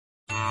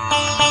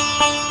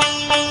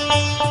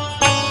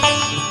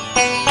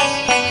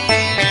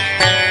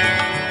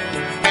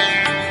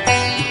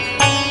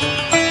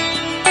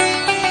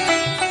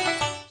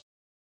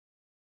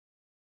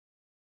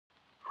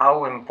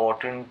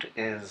important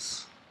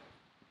is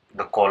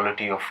the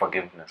quality of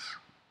forgiveness.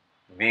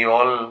 We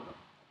all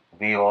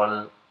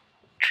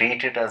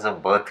treat it as a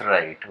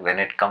birthright when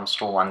it comes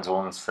to one's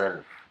own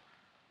self.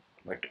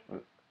 But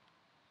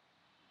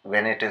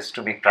when it is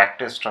to be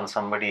practiced on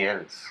somebody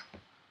else,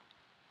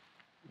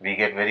 we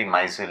get very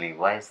miserly.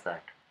 Why is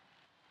that?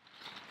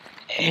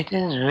 It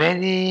is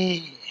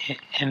very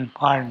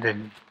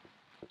important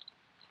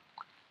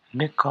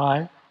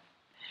because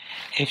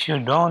if you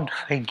don't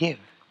forgive,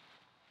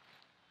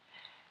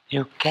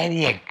 you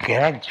carry a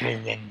grudge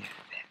within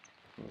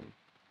yourself.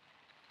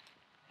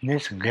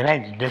 This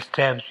grudge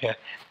disturbs your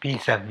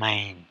peace of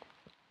mind.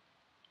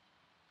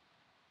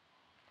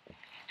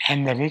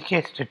 And the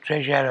richest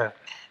treasure of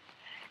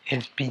man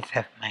is peace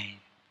of mind.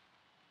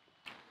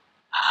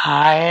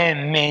 I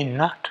may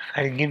not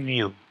forgive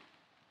you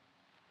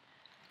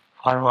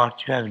for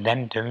what you have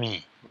done to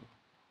me.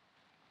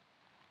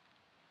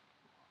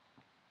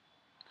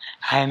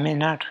 I may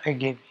not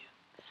forgive you.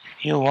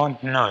 You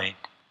won't know it.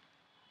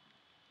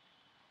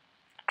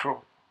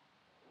 True.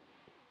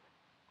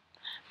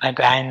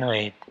 But I know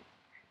it.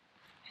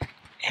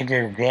 It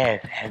is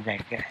there as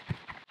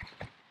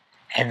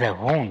a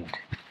wound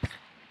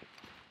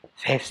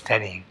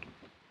festering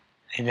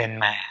within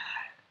my heart.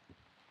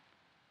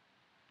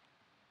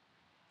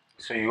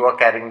 So you are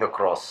carrying the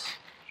cross.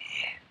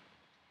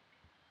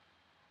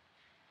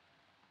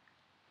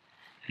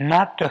 Yes.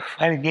 Not to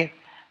forgive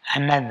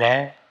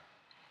another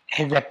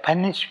is a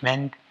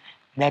punishment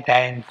that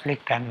I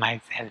inflict on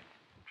myself.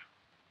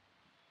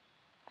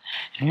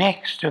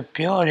 Next to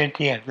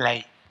purity of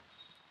life,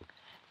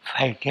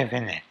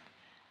 forgiveness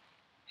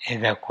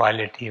is a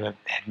quality that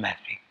must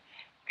be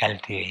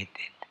cultivated.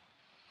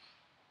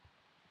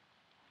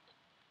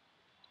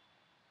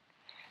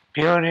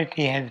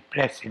 Purity has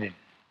precedence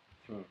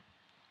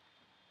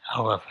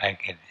over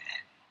forgiveness.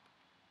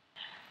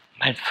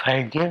 But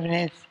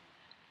forgiveness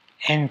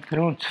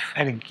includes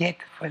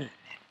forgetfulness.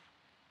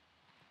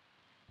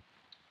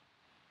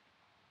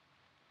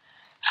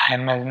 I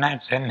must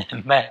not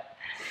remember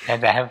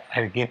that I have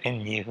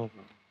forgiven you.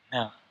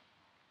 No.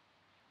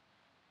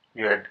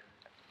 You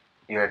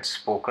had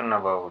spoken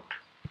about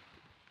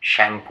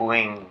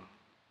shampooing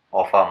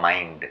of our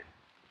mind.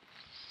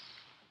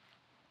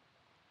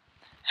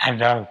 A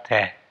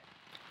doctor,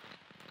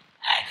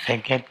 I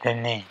forget the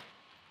name.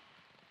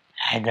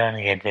 I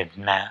don't get it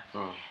now.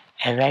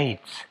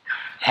 Writes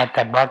at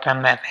the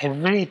bottom of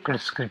every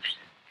prescription,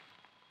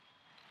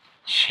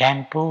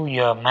 shampoo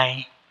your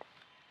mind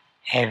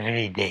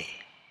every day.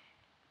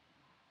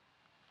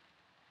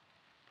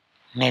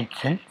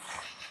 Medicines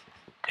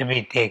to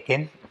be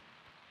taken,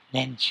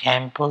 then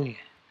shampoo you.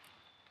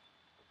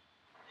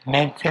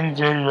 Medicines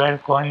will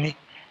work only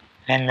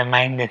when the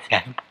mind is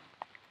shampooed.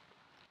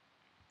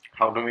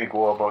 How do we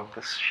go about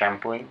this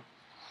shampooing?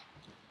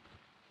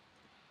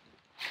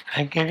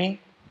 Forgiving,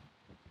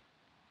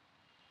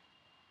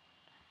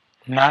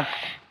 not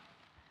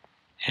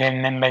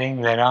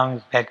remembering the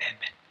wrongs that have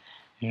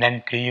been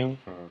done to you,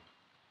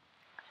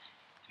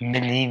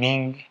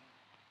 believing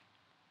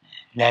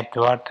that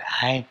what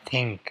I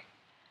think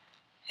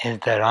is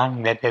the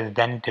wrong that is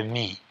done to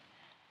me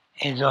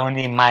is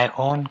only my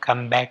own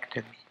come back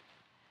to me.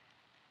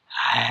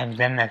 I have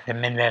done a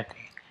similar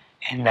thing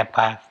in the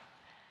past,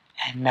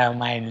 and now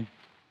my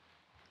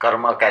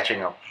Karma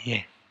catching up.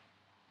 yes,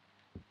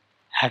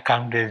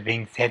 account is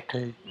being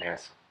settled.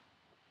 Yes.